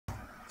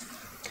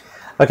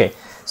Okay,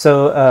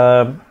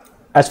 so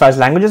as far as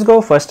languages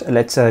go, first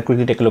let's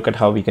quickly take a look at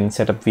how we can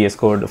set up VS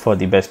Code for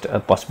the best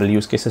possible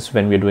use cases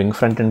when we're doing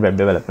front-end web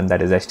development,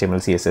 that is HTML,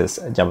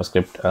 CSS,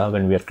 JavaScript,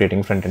 when we are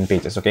creating front-end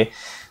pages. Okay,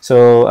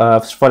 so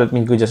first of all, let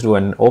me just do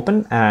an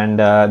open, and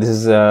this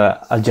is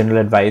a general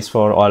advice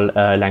for all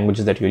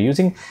languages that you're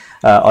using.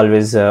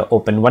 Always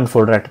open one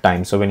folder at a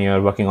time. So when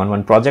you're working on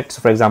one project,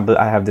 so for example,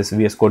 I have this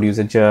VS Code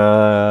usage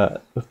folder,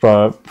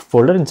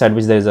 inside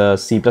which there is a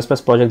C++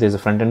 project, there's a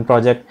front-end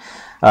project.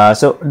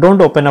 So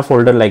don't open a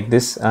folder like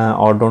this,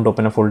 or don't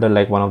open a folder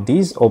like one of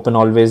these. Open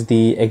always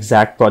the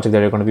exact project that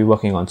you're going to be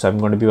working on. So I'm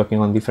going to be working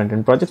on the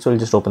front-end project, so I'll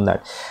just open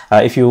that.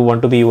 If you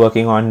want to be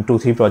working on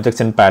 2-3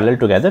 projects in parallel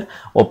together,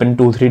 open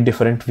 2-3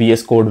 different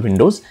VS Code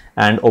windows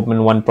and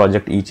open one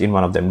project each in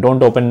one of them.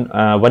 Don't open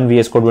one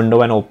VS Code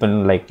window and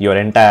open like your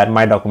entire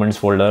My Documents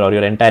folder or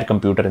your entire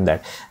computer in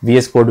that.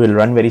 VS Code will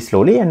run very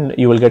slowly and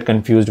you will get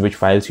confused which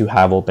files you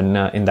have open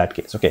in that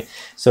case. Okay,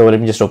 so let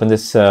me just open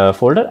this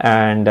folder,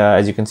 and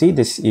as you can see,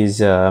 this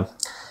is an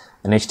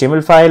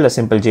HTML file, a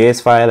simple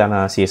JS file, and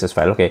a CSS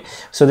file. Okay,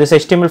 so this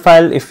HTML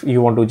file, if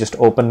you want to just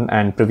open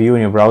and preview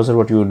in your browser,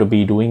 what you would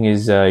be doing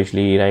is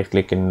usually right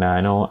click and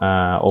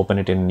open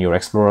it in your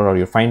Explorer or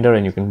your Finder,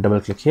 and you can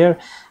double click here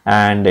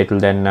and it will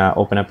then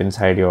open up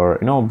inside your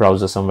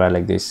browser somewhere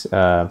like this.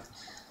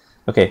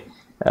 Okay,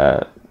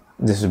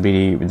 this will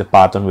be the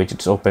path on which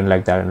it's open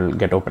like that, and it will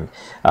get opened.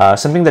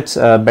 Something that's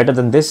better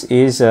than this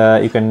is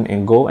you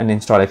can go and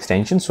install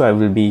extensions. So I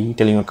will be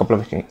telling you a couple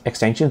of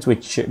extensions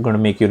which are going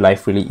to make your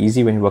life really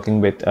easy when you're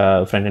working with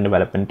front-end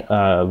development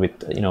with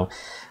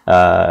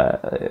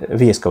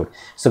VS Code.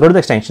 So go to the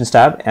extensions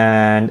tab,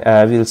 and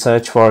we'll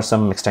search for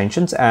some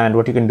extensions, and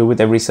what you can do with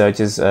every search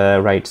is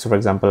write. So for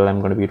example, I'm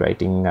going to be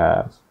writing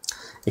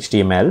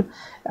HTML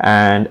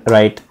and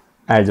write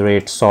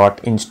 @sort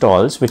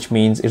installs, which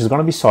means it's going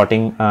to be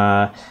sorting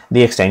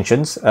the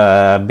extensions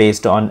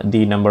based on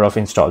the number of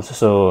installs,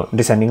 so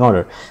descending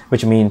order,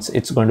 which means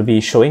it's going to be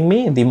showing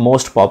me the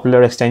most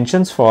popular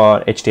extensions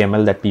for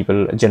HTML that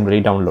people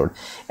generally download.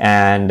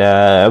 And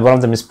one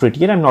of them is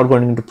Prettier. I'm not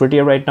going into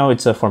Prettier right now,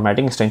 it's a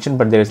formatting extension,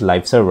 but there is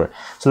Live Server.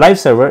 So Live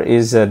Server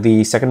is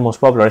the second most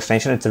popular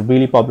extension. It's a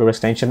really popular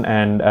extension,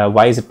 and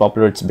why is it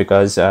popular? It's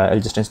because I'll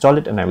just install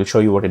it and I will show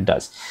you what it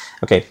does.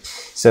 Okay,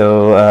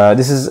 so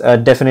this is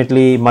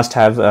definitely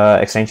must-have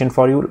extension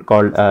for you,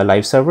 called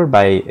Live Server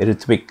by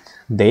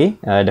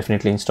𝐋𝐢𝐯𝐞.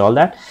 Definitely install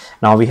that.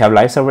 Now we have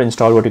Live Server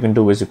installed. What you can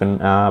do is you can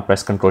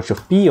press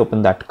Ctrl+Shift+P,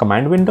 open that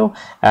command window,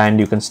 and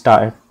you can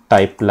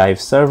type Live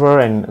Server,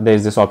 and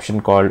there's this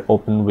option called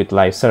Open with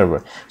Live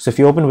Server. So if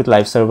you open with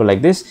Live Server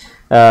like this,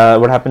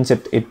 what happens,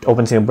 it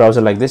opens in your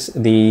browser like this.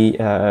 The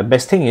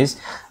best thing is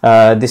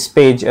this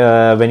page,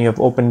 when you have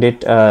opened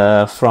it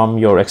from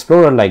your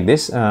Explorer like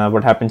this,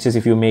 what happens is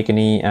if you make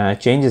any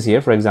changes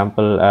here, for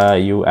example,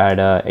 you add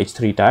a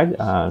h3 tag,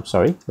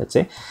 let's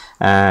say,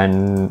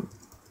 and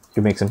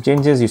you make some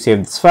changes, you save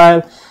this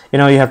file, you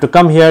have to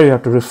come here, you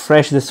have to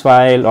refresh this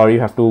file, or you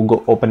have to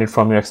go open it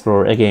from your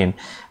Explorer again.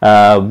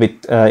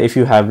 If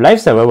you have Live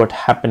Server, what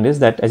happened is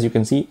that, as you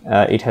can see,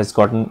 it has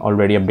gotten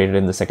already updated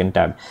in the second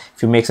tab.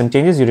 If you make some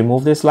changes, you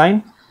remove this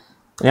line,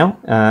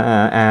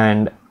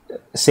 and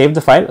save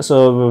the file.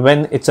 So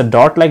when it's a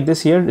dot like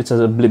this here, it's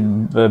a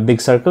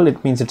big circle,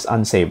 it means it's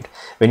unsaved.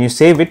 When you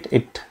save it,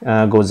 it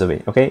goes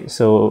away. Okay,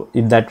 so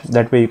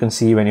that way you can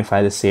see when your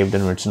file is saved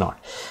and when it's not.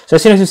 So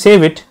as soon as you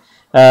save it,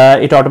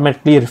 it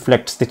automatically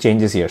reflects the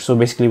changes here. So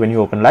basically, when you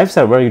open Live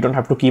Server, you don't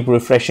have to keep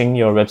refreshing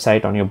your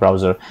website on your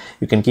browser.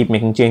 You can keep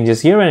making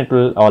changes here and it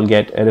will all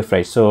get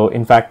refreshed. So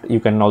in fact,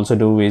 you can also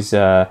do is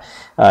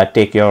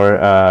take your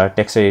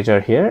text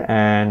editor here,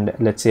 and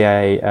let's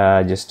say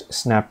I just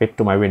snap it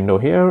to my window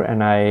here,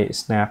 and I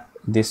snap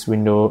this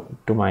window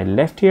to my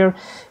left here,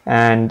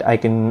 and I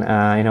can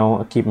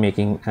keep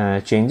making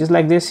changes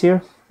like this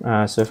here.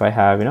 So if I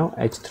have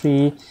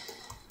h3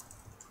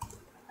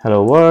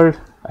 hello world,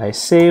 I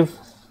save,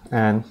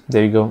 and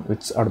there you go,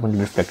 it's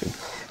automatically reflected.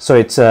 So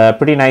it's a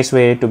pretty nice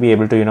way to be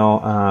able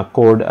to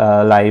code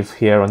live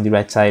here on the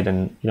right side,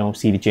 and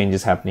see the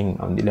changes happening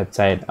on the left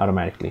side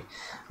automatically.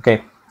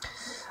 Okay,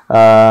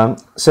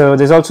 so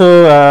there's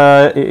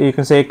also you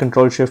can say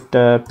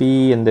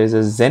Ctrl+Shift+P, and there's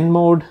a Zen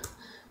Mode.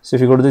 So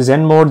if you go to the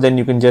Zen Mode, then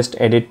you can just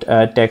edit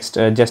text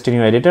just in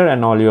your editor,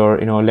 and all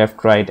your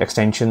left, right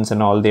extensions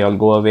and all, they all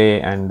go away,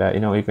 and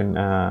you can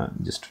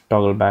just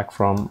toggle back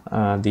from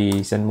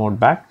the Zen Mode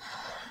back.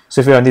 So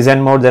if you're on the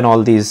Zen Mode, then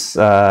all these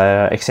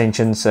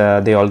extensions,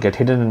 they all get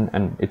hidden,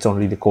 and it's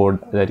only the code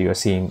that you are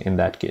seeing in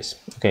that case.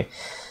 Okay.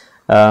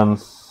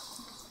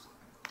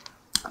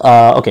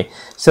 Okay,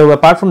 so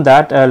apart from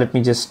that, let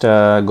me just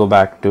go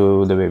back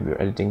to the way we're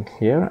editing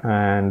here,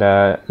 and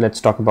let's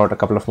talk about a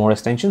couple of more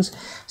extensions.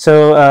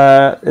 So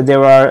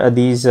there are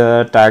these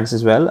tags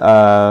as well.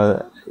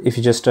 If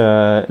you just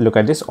look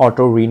at this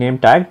auto rename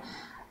tag,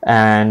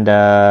 and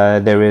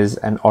there is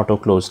an auto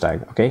close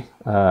tag. Okay,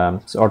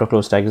 so auto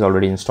close tag is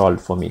already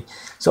installed for me.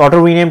 So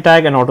auto rename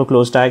tag and auto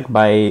close tag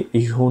by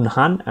Yoon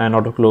Han, and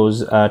auto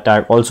close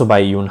tag also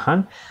by Yoon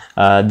Han.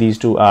 These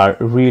two are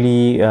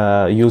really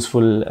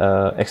useful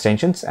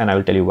extensions, and I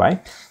will tell you why.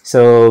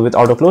 So with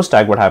auto close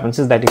tag, what happens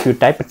is that if you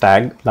type a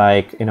tag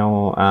like,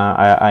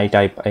 I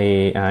type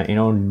a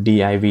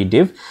div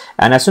div,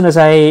 and as soon as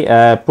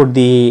I put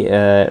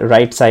the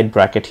right side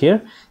bracket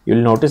here,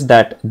 you'll notice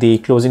that the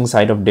closing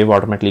side of div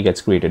automatically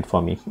gets created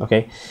for me.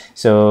 Okay,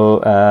 so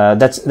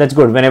that's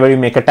good. Whenever you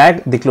make a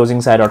tag, the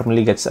closing side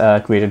automatically gets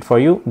created for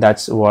you.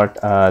 That's what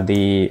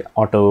the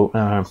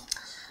auto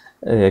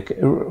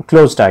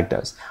close tag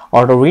does.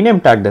 Auto rename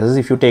tag does is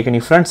if you take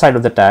any front side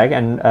of the tag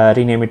and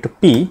rename it to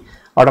p,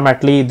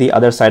 automatically the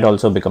other side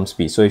also becomes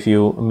p. So if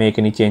you make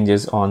any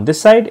changes on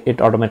this side,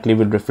 it automatically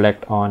will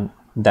reflect on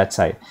that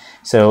side.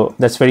 So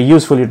that's very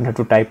useful. You don't have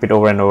to type it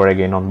over and over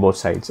again on both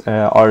sides,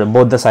 or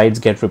both the sides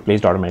get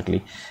replaced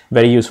automatically.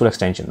 Very useful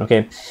extension.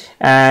 Okay,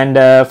 and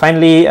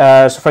finally,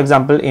 so for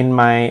example, in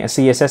my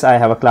CSS I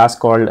have a class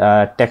called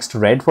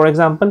TextRed, for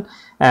example,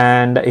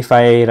 and if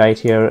I write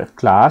here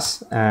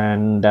class,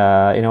 and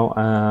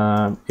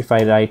if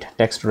I write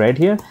TextRed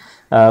here,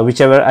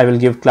 whichever I will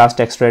give class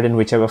TextRed in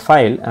whichever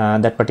file,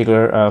 that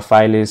particular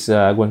file is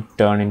going to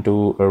turn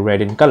into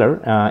red in color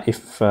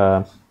if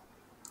I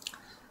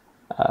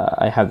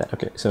have that.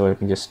 Okay, so let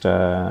me just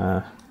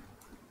I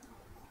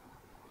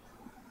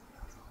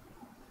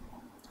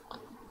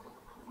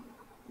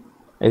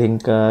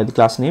think the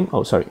class name,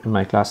 oh sorry,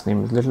 my class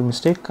name is a little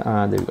mistake.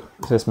 There we go.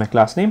 This is my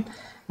class name,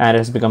 and it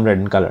has become red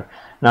in color.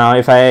 Now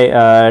if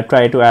I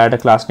try to add a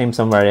class name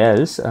somewhere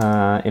else,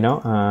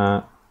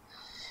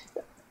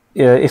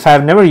 if I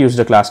have never used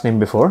a class name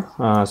before,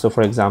 so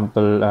for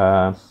example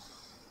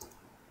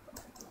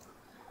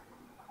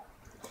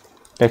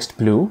text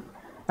blue,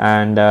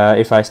 and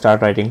if I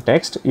start writing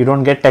text, you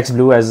don't get text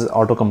blue as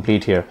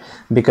autocomplete here,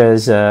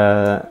 because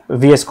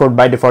VS Code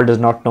by default does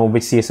not know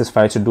which CSS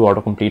file to do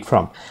autocomplete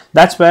from.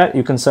 That's where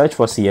you can search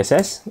for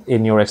CSS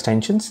in your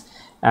extensions,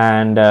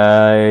 and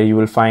you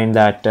will find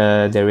that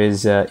there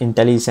is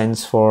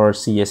IntelliSense for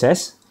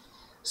CSS.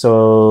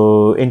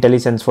 So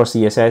IntelliSense for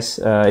CSS,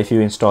 if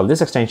you install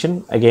this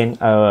extension, again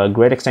a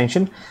great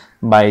extension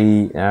by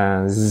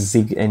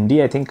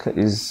𝐁𝐸𝐻, I think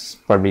is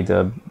probably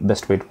the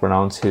best way to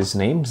pronounce his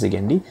name,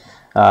 𝐁𝐸𝐻.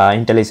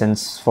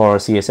 IntelliSense for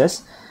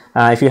CSS.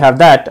 If you have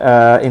that,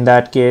 in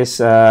that case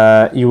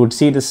you would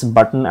see this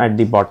button at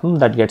the bottom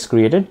that gets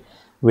created,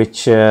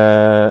 which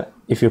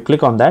if you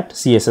click on that,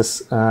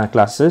 CSS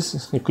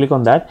classes, you click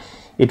on that,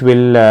 it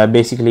will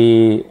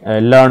basically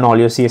learn all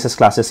your CSS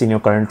classes in your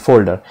current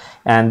folder,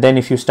 and then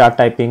if you start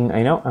typing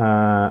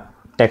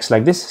text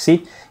like this,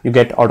 see, you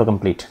get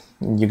autocomplete.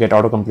 You get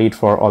autocomplete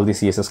for all the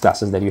CSS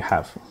classes that you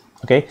have.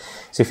 Okay,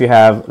 so if you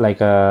have like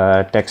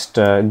a text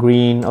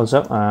green,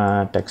 also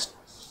text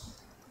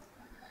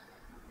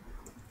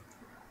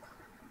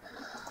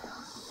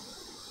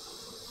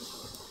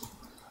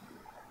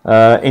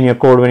in your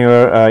code, when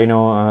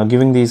you're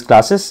giving these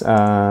classes,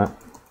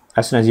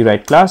 as soon as you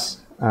write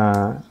class,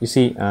 you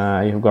see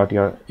you've got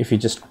your, if you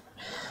just,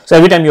 so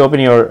every time you open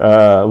your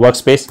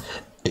workspace,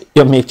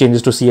 you make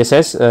changes to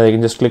CSS, you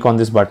can just click on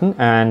this button,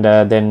 and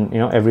then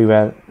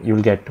everywhere you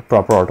will get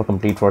proper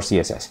autocomplete for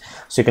CSS.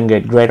 So you can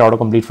get great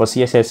autocomplete for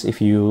CSS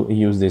if you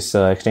use this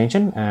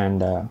extension,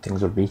 and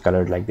things will be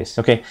colored like this.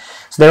 Okay,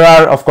 so there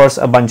are of course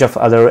a bunch of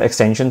other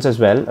extensions as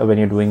well when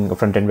you're doing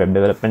front-end web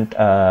development,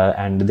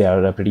 and they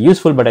are pretty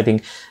useful, but I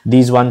think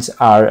these ones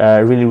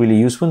are really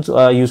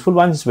useful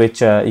ones,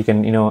 which you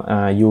can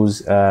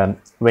use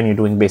when you're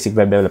doing basic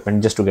web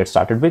development just to get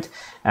started with,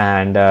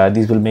 and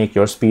these will make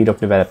your speed of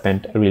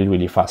development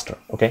really faster.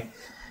 Okay,